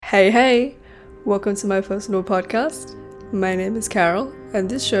Hey, welcome to my personal podcast. My name is Carol, and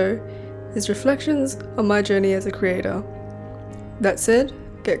this show is reflections on my journey as a creator. That said,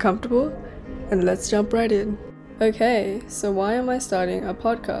 get comfortable and let's jump right in. Okay, so why am I starting a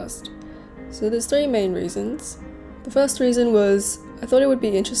podcast? So there's three main reasons. The first reason was I thought it would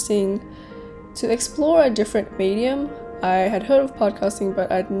be interesting to explore a different medium. I had heard of podcasting,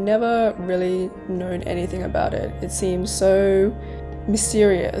 but I'd never really known anything about it. It seems so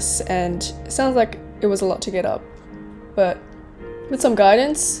mysterious and it sounds like it was a lot to get up. But with some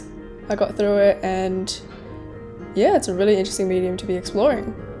guidance, I got through it, and yeah, it's a really interesting medium to be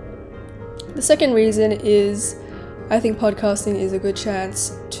exploring. The second reason is I think podcasting is a good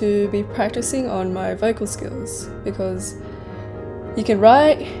chance to be practicing on my vocal skills, because you can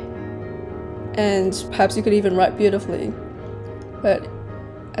write, and perhaps you could even write beautifully, but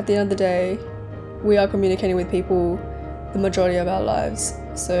at the end of the day, we are communicating with people the majority of our lives.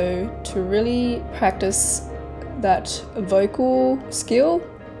 So to really practice that vocal skill,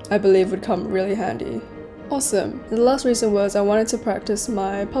 I believe would come really handy. Awesome. And the last reason was I wanted to practice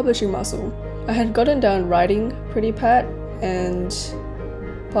my publishing muscle. I had gotten down writing pretty pat, and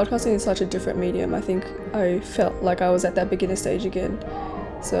podcasting is such a different medium. I think I felt like I was at that beginner stage again.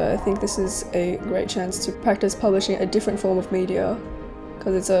 So I think this is a great chance to practice publishing a different form of media,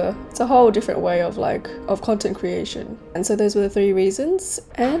 because it's a whole different way of content creation. And so those were the three reasons,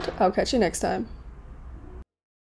 and I'll catch you next time.